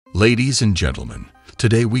Ladies and gentlemen,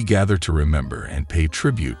 today we gather to remember and pay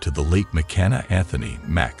tribute to the late McCanna Anthony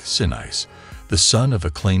Mac Sinise, the son of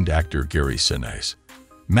acclaimed actor Gary Sinise.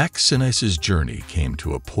 Mac Sinise's journey came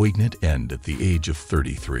to a poignant end at the age of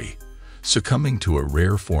 33, succumbing to a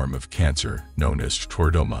rare form of cancer known as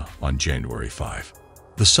Chordoma on January 5.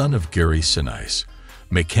 The son of Gary Sinise,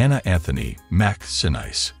 McCanna Anthony Mac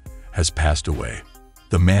Sinise, has passed away.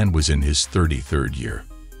 The man was in his 33rd year.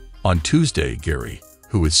 On Tuesday, Gary,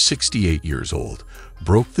 who is 68 years old,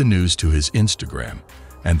 broke the news to his Instagram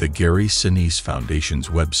and the Gary Sinise Foundation's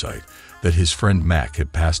website that his friend Mac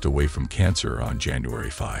had passed away from cancer on January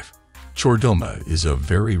 5. Chordoma is a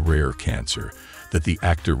very rare cancer that the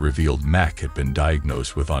actor revealed Mac had been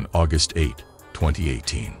diagnosed with on August 8,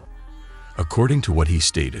 2018. According to what he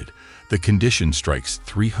stated, the condition strikes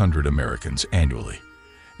 300 Americans annually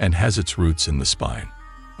and has its roots in the spine.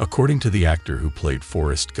 According to the actor who played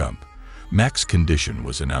Forrest Gump, Mac's condition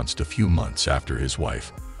was announced a few months after his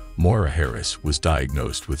wife, Moira Harris, was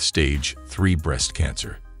diagnosed with stage 3 breast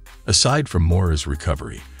cancer. Aside from Moira's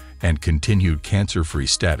recovery and continued cancer-free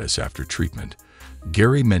status after treatment,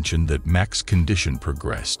 Gary mentioned that Mac's condition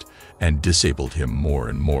progressed and disabled him more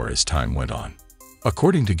and more as time went on.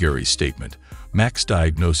 According to Gary's statement, Mac's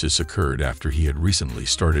diagnosis occurred after he had recently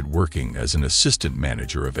started working as an assistant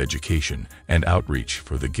manager of education and outreach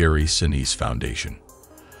for the Gary Sinise Foundation.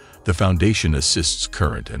 The foundation assists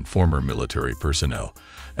current and former military personnel,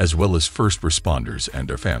 as well as first responders and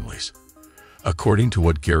their families. According to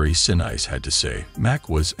what Gary Sinise had to say, Mac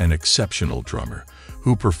was an exceptional drummer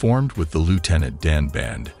who performed with the Lieutenant Dan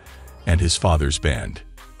Band and his father's band,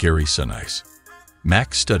 Gary Sinise.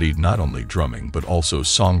 Mac studied not only drumming but also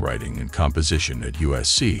songwriting and composition at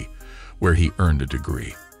USC, where he earned a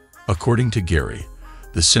degree. According to Gary,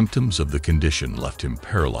 the symptoms of the condition left him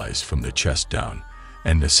paralyzed from the chest down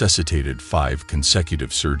and necessitated 5 consecutive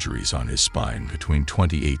surgeries on his spine between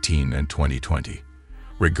 2018 and 2020.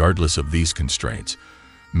 Regardless of these constraints,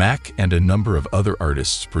 Mac and a number of other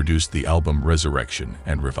artists produced the album Resurrection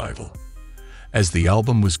and Revival. As the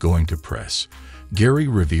album was going to press, Gary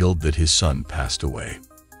revealed that his son passed away.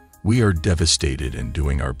 "We are devastated and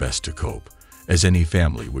doing our best to cope, as any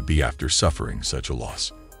family would be after suffering such a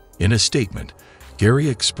loss." In a statement, Gary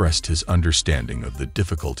expressed his understanding of the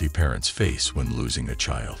difficulty parents face when losing a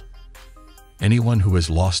child. "Anyone who has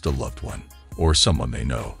lost a loved one, or someone they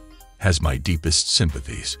know, has my deepest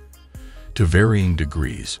sympathies. To varying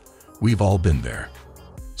degrees, we've all been there.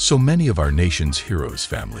 So many of our nation's heroes'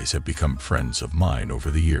 families have become friends of mine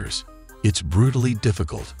over the years. It's brutally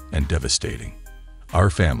difficult and devastating.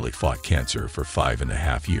 Our family fought cancer for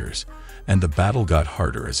 5.5 years, and the battle got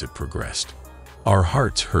harder as it progressed. Our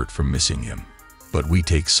hearts hurt from missing him, but we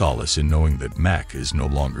take solace in knowing that Mac is no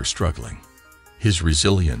longer struggling. His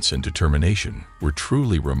resilience and determination were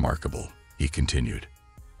truly remarkable," he continued.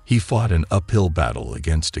 "He fought an uphill battle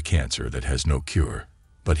against a cancer that has no cure,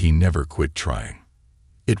 but he never quit trying."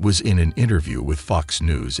 It was in an interview with Fox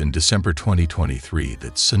News in December 2023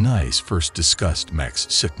 that Sinise first discussed Mac's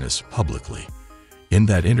sickness publicly. In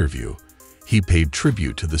that interview, he paid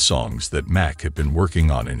tribute to the songs that Mac had been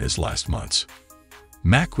working on in his last months.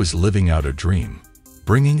 Mac was living out a dream,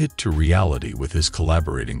 bringing it to reality with his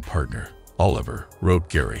collaborating partner, Oliver, wrote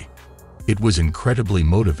Gary. "It was incredibly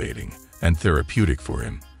motivating and therapeutic for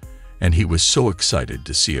him, and he was so excited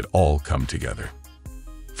to see it all come together."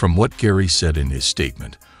 From what Gary said in his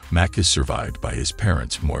statement, Mac is survived by his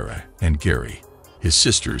parents Moira and Gary, his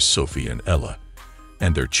sisters Sophie and Ella,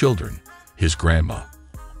 and their children, his grandma,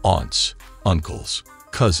 aunts, uncles,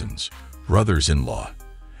 cousins, brothers-in-law,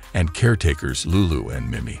 and caretakers Lulu and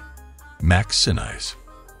Mimi. Mac Sinise.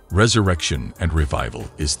 Resurrection and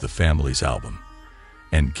Revival is the family's album,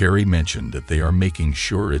 and Gary mentioned that they are making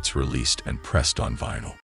sure it's released and pressed on vinyl.